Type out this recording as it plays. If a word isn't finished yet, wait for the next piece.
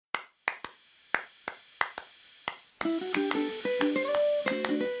Hello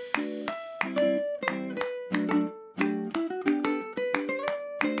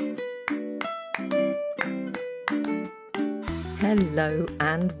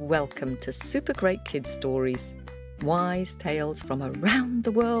and welcome to Super Great Kids Stories, wise tales from around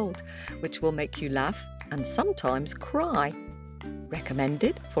the world, which will make you laugh and sometimes cry.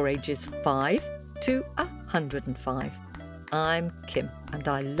 Recommended for ages 5 to 105. I'm Kim and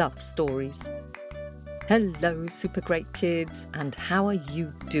I love stories. Hello, Super Great Kids, and how are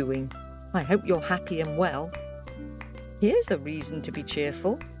you doing? I hope you're happy and well. Here's a reason to be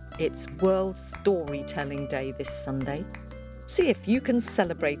cheerful. It's World Storytelling Day this Sunday. See if you can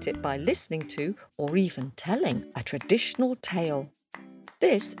celebrate it by listening to or even telling a traditional tale.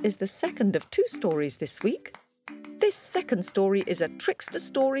 This is the second of 2 stories this week. This second story is a trickster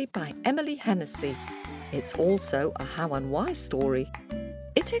story by Emily Hennessy. It's also a how and why story.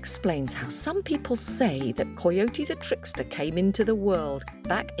 It explains how some people say that Coyote the trickster came into the world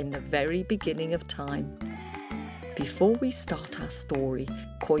back in the very beginning of time. Before we start our story,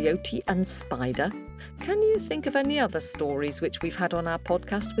 Coyote and Spider, can you think of any other stories which we've had on our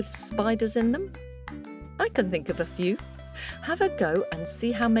podcast with spiders in them? I can think of a few. Have a go and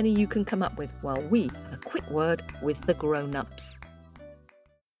see how many you can come up with while we have a quick word with the grown-ups.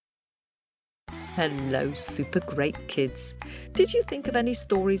 Hello, Super Great Kids. Did you think of any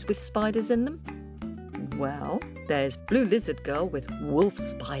stories with spiders in them? Well, there's Blue Lizard Girl with Wolf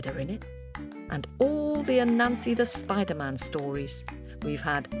Spider in it, and all the Anansi the Spider-Man stories. We've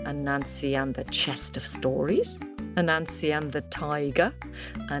had Anansi and the Chest of Stories, Anansi and the Tiger,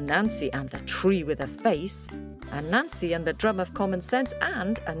 Anansi and the Tree with a Face, Anansi and the Drum of Common Sense,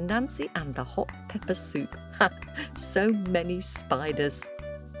 and Anansi and the Hot Pepper Soup. So many spiders.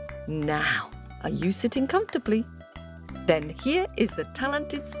 Now, are you sitting comfortably? Then here is the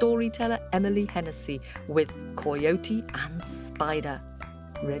talented storyteller Emily Hennessy with Coyote and Spider.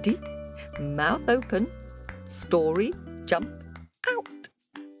 Ready? Mouth open. Story, jump out.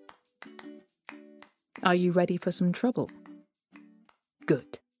 Are you ready for some trouble?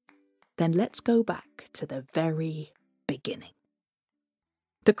 Good. Then let's go back to the very beginning.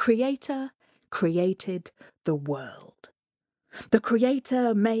 The Creator created the world. The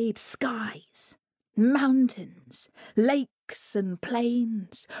Creator made skies, mountains, lakes and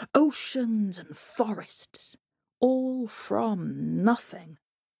plains, oceans and forests, all from nothing.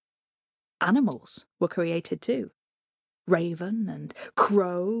 Animals were created too. Raven and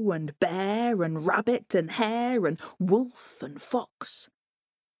crow and bear and rabbit and hare and wolf and fox.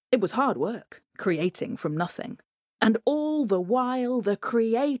 It was hard work, creating from nothing. And all the while the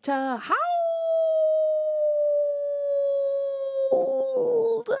Creator howled.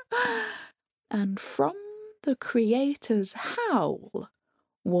 And from the Creator's howl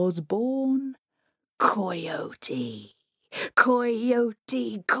was born Coyote.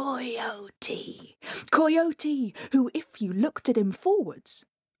 Coyote, Coyote. Coyote, who, if you looked at him forwards,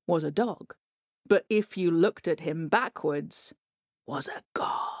 was a dog, but if you looked at him backwards, was a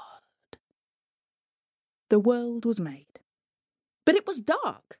god. The world was made, but it was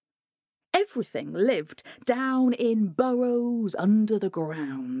dark. Everything lived down in burrows under the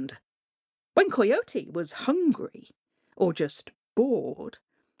ground. When Coyote was hungry, or just bored,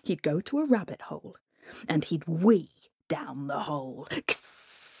 he'd go to a rabbit hole, and he'd wee down the hole.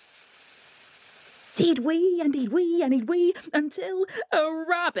 He'd wee and he'd wee and he'd wee until a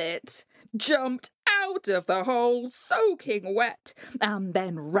rabbit jumped out of the hole soaking wet and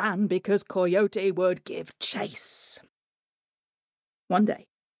then ran because Coyote would give chase. One day,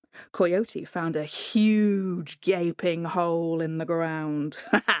 Coyote found a huge gaping hole in the ground.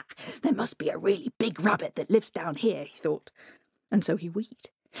 There must be a really big rabbit that lives down here, he thought. And so he weed.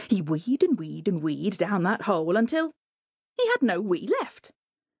 He weed and weed and weed down that hole until he had no wee left.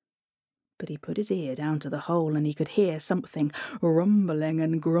 But he put his ear down to the hole and he could hear something rumbling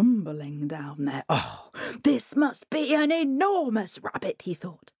and grumbling down there. Oh, this must be an enormous rabbit, he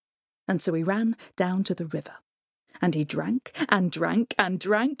thought. And so he ran down to the river. And he drank and drank and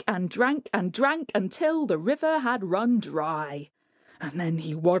drank and drank and drank until the river had run dry. And then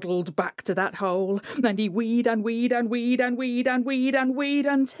he waddled back to that hole, and he weed and weed and weed and weed and weed and weed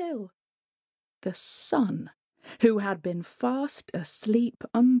until the sun, who had been fast asleep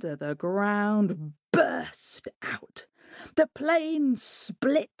under the ground, burst out. The plain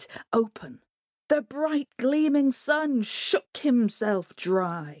split open. The bright gleaming sun shook himself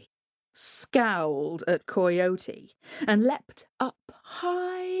dry, scowled at Coyote, and leapt up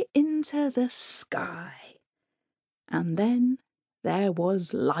high into the sky. And then there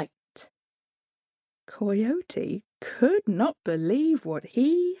was light. Coyote could not believe what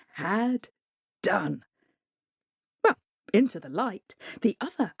he had done. Into the light, the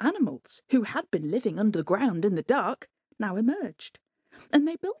other animals, who had been living underground in the dark, now emerged, and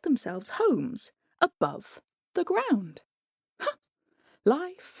they built themselves homes above the ground.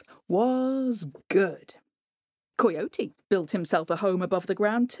 Life was good. Coyote built himself a home above the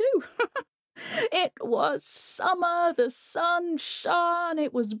ground too. It was summer, the sun shone,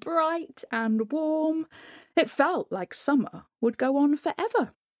 it was bright and warm. It felt like summer would go on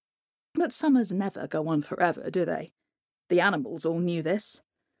forever. But summers never go on forever, do they? The animals all knew this.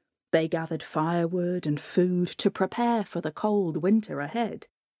 They gathered firewood and food to prepare for the cold winter ahead.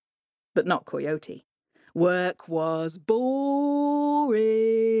 But not Coyote. Work was boring.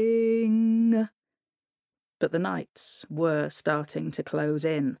 But the nights were starting to close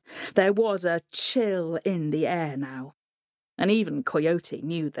in. There was a chill in the air now, and even Coyote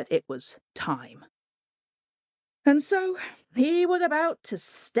knew that it was time. And so he was about to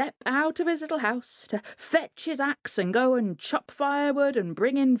step out of his little house to fetch his axe and go and chop firewood and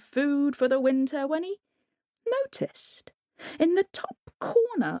bring in food for the winter when he noticed in the top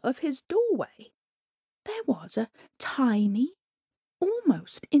corner of his doorway there was a tiny,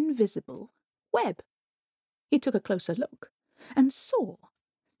 almost invisible web. He took a closer look and saw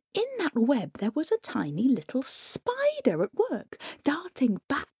in that web there was a tiny little spider at work, darting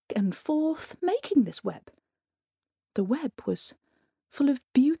back and forth, making this web. The web was full of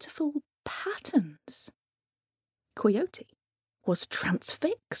beautiful patterns. Coyote was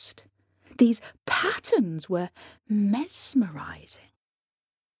transfixed. These patterns were mesmerizing.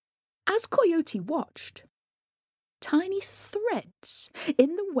 As Coyote watched, tiny threads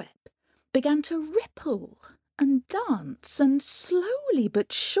in the web began to ripple and dance, and slowly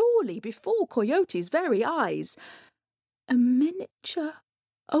but surely before Coyote's very eyes, a miniature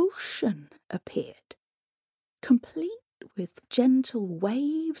ocean appeared, complete with gentle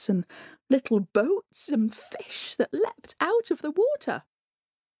waves and little boats and fish that leapt out of the water.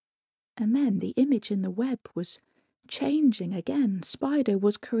 And then the image in the web was changing again. Spider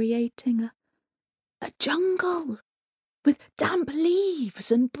was creating a jungle with damp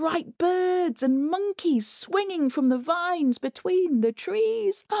leaves and bright birds and monkeys swinging from the vines between the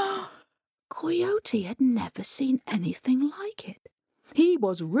trees. Coyote had never seen anything like it. He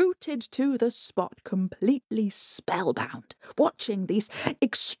was rooted to the spot, completely spellbound, watching these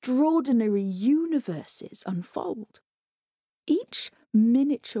extraordinary universes unfold. Each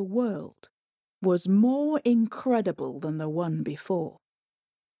miniature world was more incredible than the one before.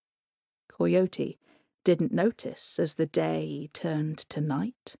 Coyote didn't notice as the day turned to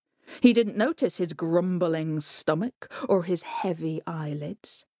night. He didn't notice his grumbling stomach or his heavy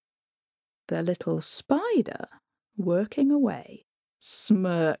eyelids. The little spider, working away,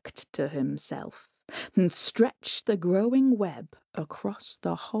 smirked to himself and stretched the growing web across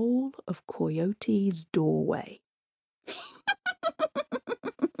the whole of Coyote's doorway.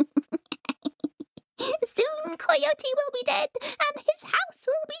 Soon Coyote will be dead, and his house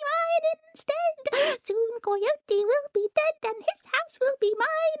will be mine instead. Soon Coyote will be dead, and his house will be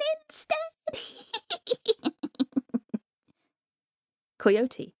mine instead.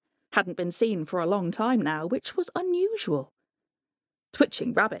 Coyote hadn't been seen for a long time now, which was unusual.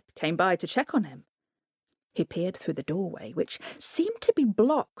 Twitching Rabbit came by to check on him. He peered through the doorway, which seemed to be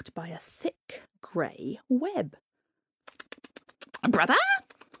blocked by a thick grey web. Brother,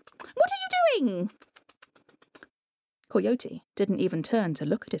 what are you doing? Coyote didn't even turn to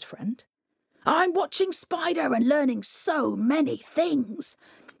look at his friend. I'm watching Spider and learning so many things.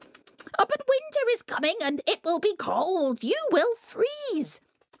 But winter is coming and it will be cold. You will freeze.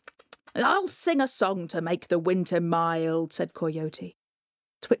 I'll sing a song to make the winter mild, said Coyote.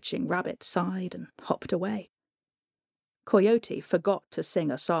 Twitching Rabbit sighed and hopped away. Coyote forgot to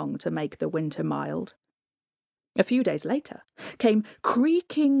sing a song to make the winter mild. A few days later came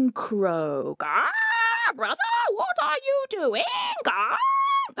Creaking Crow. Gah, brother, what are you doing? Gah?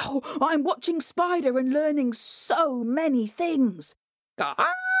 Oh, I'm watching Spider and learning so many things. Gah,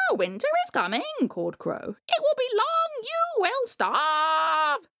 winter is coming, called Crow. It will be long, you will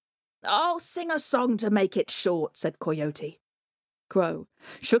starve. I'll sing a song to make it short, said Coyote. Crow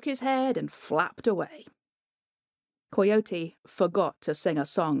shook his head and flapped away. Coyote forgot to sing a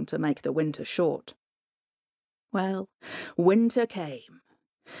song to make the winter short. Well, winter came.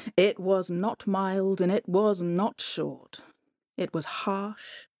 It was not mild and it was not short. It was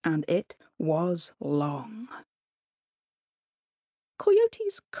harsh and it was long.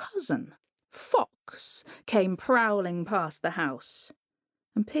 Coyote's cousin, Fox, came prowling past the house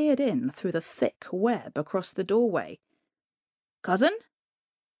and peered in through the thick web across the doorway. Cousin?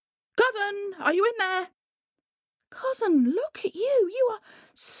 Cousin, are you in there? Cousin, look at you. You are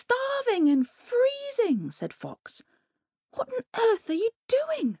starving and freezing, said Fox. What on earth are you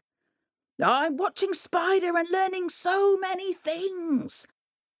doing? I'm watching Spider and learning so many things.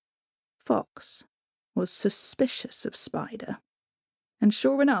 Fox was suspicious of Spider. And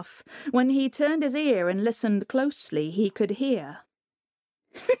sure enough, when he turned his ear and listened closely, he could hear.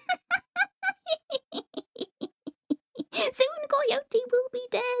 Soon Coyote will be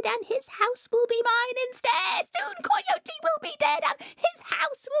dead and his house will be mine instead. Soon Coyote will be dead and his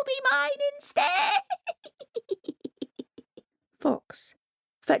house will be mine instead. Fox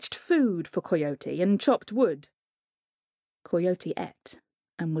fetched food for Coyote and chopped wood. Coyote ate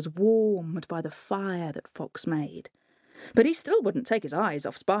and was warmed by the fire that Fox made, but he still wouldn't take his eyes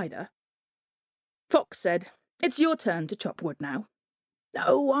off Spider. Fox said, "It's your turn to chop wood now."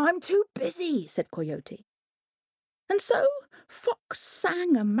 "No, I'm too busy," said Coyote. And so Fox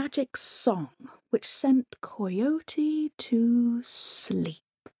sang a magic song which sent Coyote to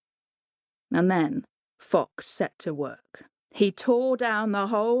sleep. And then Fox set to work. He tore down the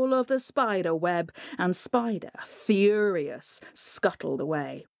whole of the spider web, and Spider, furious, scuttled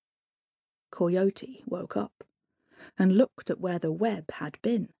away. Coyote woke up and looked at where the web had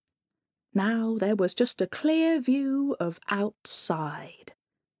been. Now there was just a clear view of outside.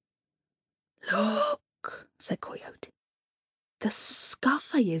 "Look," said Coyote. "The sky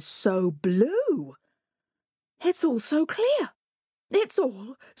is so blue. It's all so clear. It's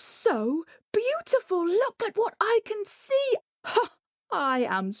all so beautiful. Look at what I can see. Ha! I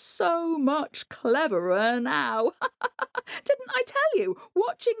am so much cleverer now. Didn't I tell you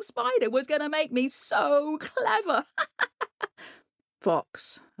watching Spider was going to make me so clever?"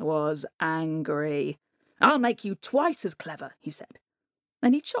 Fox was angry. "I'll make you twice as clever," he said.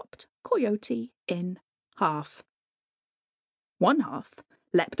 And he chopped Coyote in half. One half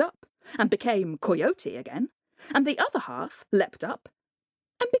leapt up and became Coyote again, and the other half leapt up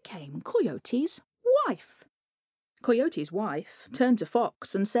and became Coyote's wife. Coyote's wife turned to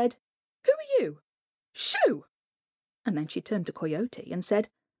Fox and said, "Who are you?" "Shoo!" And then she turned to Coyote and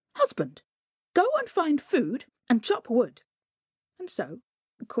said, "Husband, go and find food and chop wood." And so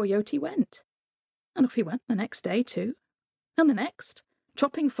Coyote went. And off he went the next day too, and the next,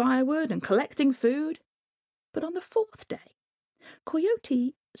 chopping firewood and collecting food. But on the fourth day,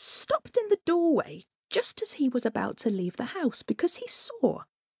 Coyote stopped in the doorway just as he was about to leave the house, because he saw,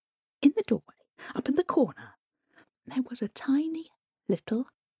 in the doorway, up in the corner, there was a tiny little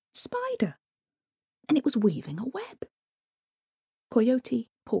spider, and it was weaving a web. Coyote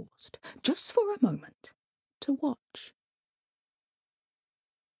paused just for a moment to watch.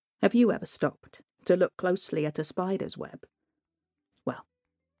 Have you ever stopped to look closely at a spider's web? Well,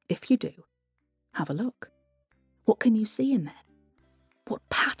 if you do, have a look. What can you see in there? What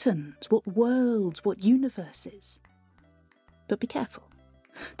patterns, what worlds, what universes? But be careful.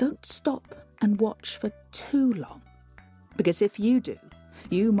 Don't stop and watch for too long, because if you do,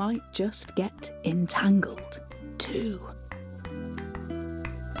 you might just get entangled too.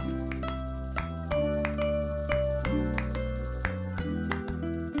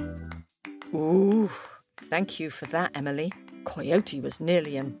 Ooh, thank you for that, Emily. Coyote was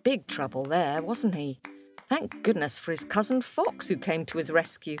nearly in big trouble there, wasn't he? Thank goodness for his cousin Fox, who came to his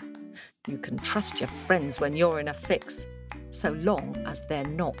rescue. You can trust your friends when you're in a fix, so long as they're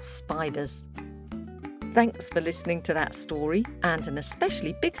not spiders. Thanks for listening to that story, and an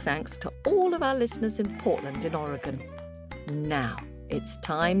especially big thanks to all of our listeners in Portland in Oregon. Now, it's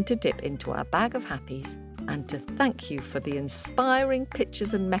time to dip into our bag of happies and to thank you for the inspiring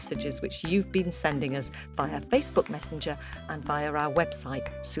pictures and messages which you've been sending us via Facebook Messenger and via our website,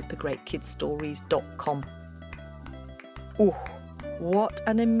 supergreatkidsstories.com. Ooh, what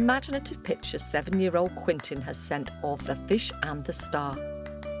an imaginative picture 7-year-old Quentin has sent of the fish and the star.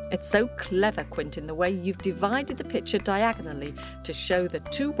 It's so clever, Quentin, the way you've divided the picture diagonally to show the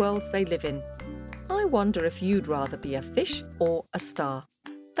two worlds they live in. I wonder if you'd rather be a fish or a star.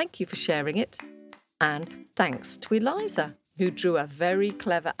 Thank you for sharing it. And thanks to Eliza, who drew a very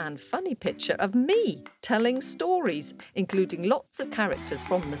clever and funny picture of me telling stories, including lots of characters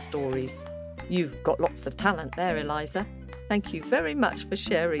from the stories. You've got lots of talent there, Eliza. Thank you very much for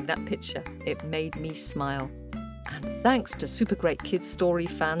sharing that picture. It made me smile. And thanks to Super Great Kids Story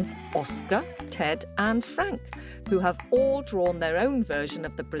fans Oscar, Ted and Frank, who have all drawn their own version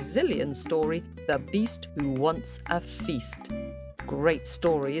of the Brazilian story, The Beast Who Wants a Feast. Great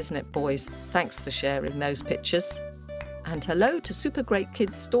story, isn't it, boys? Thanks for sharing those pictures. And hello to Super Great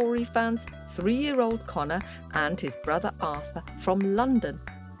Kids Story fans 3-year-old Connor and his brother Arthur from London.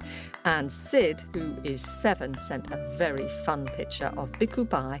 And Sid, who is 7, sent a very fun picture of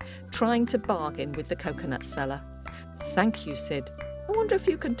Bikubai trying to bargain with the coconut seller. Thank you, Sid. I wonder if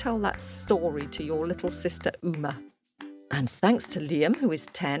you can tell that story to your little sister Uma. And thanks to Liam, who is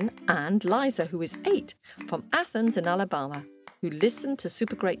 10, and Liza, who is 8, from Athens in Alabama, who listen to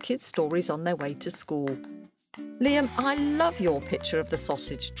Super Great Kids stories on their way to school. Liam, I love your picture of the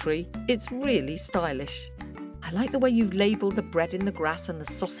sausage tree. It's really stylish. I like the way you've labelled the bread in the grass and the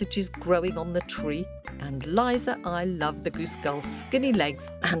sausages growing on the tree. And Liza, I love the goose girl's skinny legs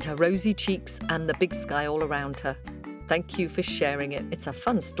and her rosy cheeks and the big sky all around her. Thank you for sharing it. It's a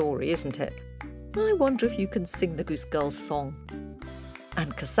fun story, isn't it? I wonder if you can sing the goose girl's song.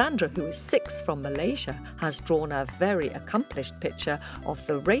 And Cassandra, who is 6 from Malaysia, has drawn a very accomplished picture of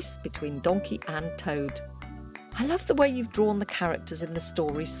the race between Donkey and Toad. I love the way you've drawn the characters in the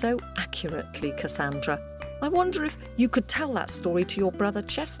story so accurately, Cassandra. I wonder if you could tell that story to your brother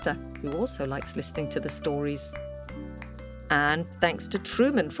Chester, who also likes listening to the stories. And thanks to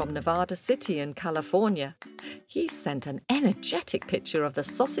Truman from Nevada City in California. He sent an energetic picture of the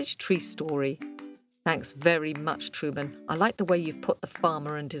sausage tree story. Thanks very much, Truman. I like the way you've put the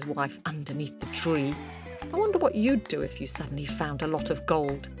farmer and his wife underneath the tree. I wonder what you'd do if you suddenly found a lot of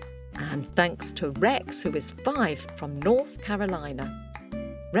gold. And thanks to Rex, who is 5 from North Carolina.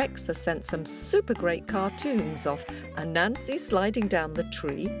 Rex has sent some super great cartoons of Anansi sliding down the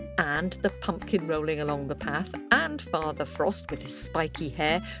tree and the pumpkin rolling along the path and Father Frost with his spiky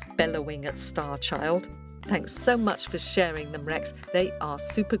hair bellowing at Star Child. Thanks so much for sharing them, Rex. They are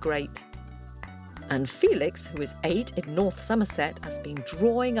super great. And Felix, who is 8 in North Somerset, has been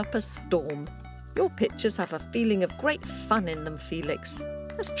drawing up a storm. Your pictures have a feeling of great fun in them, Felix.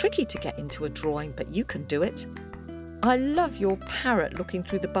 It's tricky to get into a drawing, but you can do it. I love your parrot looking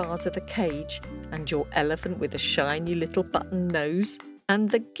through the bars of the cage, and your elephant with a shiny little button nose,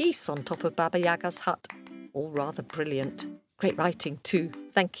 and the geese on top of Baba Yaga's hut. All rather brilliant. Great writing too,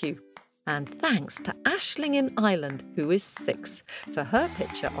 thank you. And thanks to Aisling in Ireland, who is 6, for her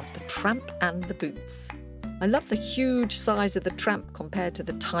picture of the tramp and the boots. I love the huge size of the tramp compared to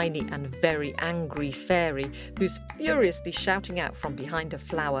the tiny and very angry fairy, who's furiously shouting out from behind a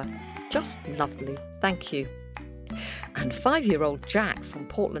flower. Just lovely, thank you. And 5-year-old Jack from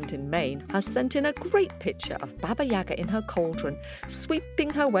Portland in Maine has sent in a great picture of Baba Yaga in her cauldron, sweeping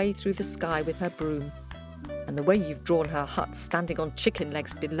her way through the sky with her broom. And the way you've drawn her hut standing on chicken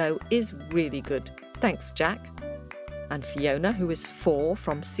legs below is really good. Thanks, Jack. And Fiona, who is 4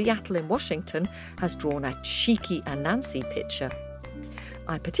 from Seattle in Washington, has drawn a cheeky Anansi picture.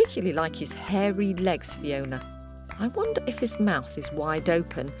 I particularly like his hairy legs, Fiona. I wonder if his mouth is wide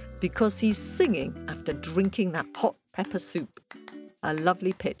open because he's singing after drinking that hot pepper soup. A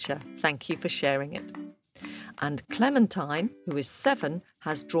lovely picture. Thank you for sharing it. And Clementine, who is 7,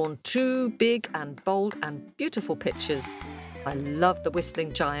 has drawn 2 big and bold and beautiful pictures. I love the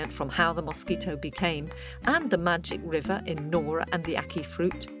whistling giant from How the Mosquito Became and the magic river in Nora and the Ackee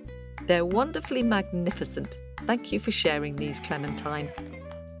Fruit. They're wonderfully magnificent. Thank you for sharing these, Clementine.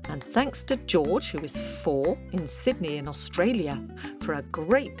 And thanks to George, who is 4 in Sydney in Australia, for a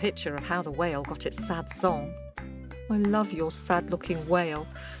great picture of how the whale got its sad song. I love your sad-looking whale,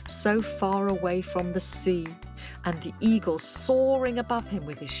 so far away from the sea, and the eagle soaring above him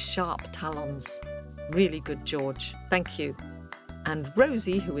with his sharp talons. Really good, George. Thank you. And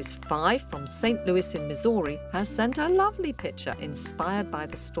Rosie, who is 5 from St. Louis in Missouri, has sent a lovely picture inspired by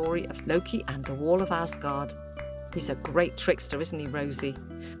the story of Loki and the Wall of Asgard. He's a great trickster, isn't he, Rosie?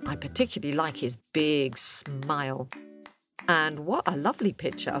 I particularly like his big smile. And what a lovely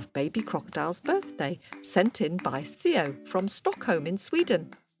picture of baby crocodile's birthday, sent in by Theo from Stockholm in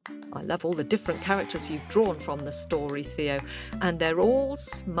Sweden. I love all the different characters you've drawn from the story, Theo, and they're all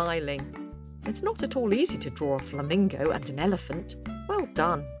smiling. It's not at all easy to draw a flamingo and an elephant. Well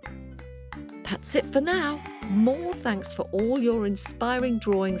done. That's it for now. More thanks for all your inspiring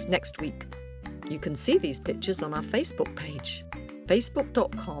drawings next week. You can see these pictures on our Facebook page,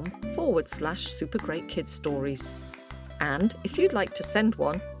 facebook.com/supergreatkidsstories. And if you'd like to send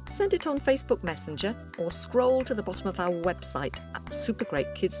one, send it on Facebook Messenger or scroll to the bottom of our website at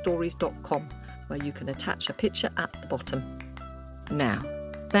supergreatkidstories.com, where you can attach a picture at the bottom. Now,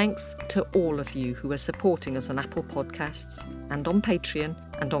 thanks to all of you who are supporting us on Apple Podcasts and on Patreon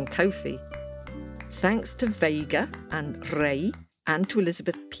and on Ko-fi. Thanks to Vega and Ray and to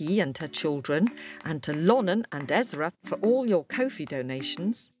Elizabeth P. and her children, and to Lonan and Ezra for all your Ko-fi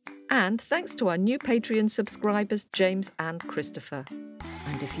donations. And thanks to our new Patreon subscribers, James and Christopher.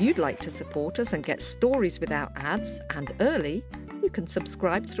 And if you'd like to support us and get stories without ads and early, you can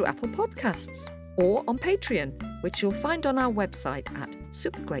subscribe through Apple Podcasts or on Patreon, which you'll find on our website at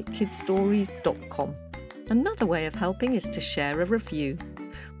supergreatkidstories.com. Another way of helping is to share a review.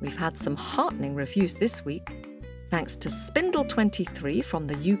 We've had some heartening reviews this week. Thanks to Spindle23 from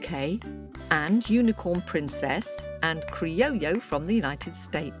the UK, and Unicorn Princess, and Criollo from the United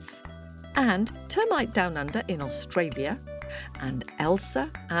States, and Termite Down Under in Australia, and Elsa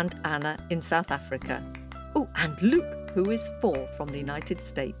and Anna in South Africa. Oh, and Luke, who is 4 from the United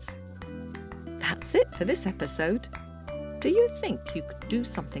States. That's it for this episode. Do you think you could do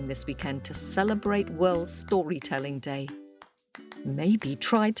something this weekend to celebrate World Storytelling Day? Maybe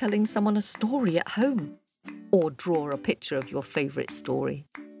try telling someone a story at home, or draw a picture of your favourite story.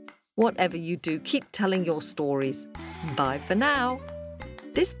 Whatever you do, keep telling your stories. Bye for now.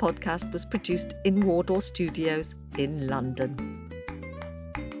 This podcast was produced in Wardour Studios in London.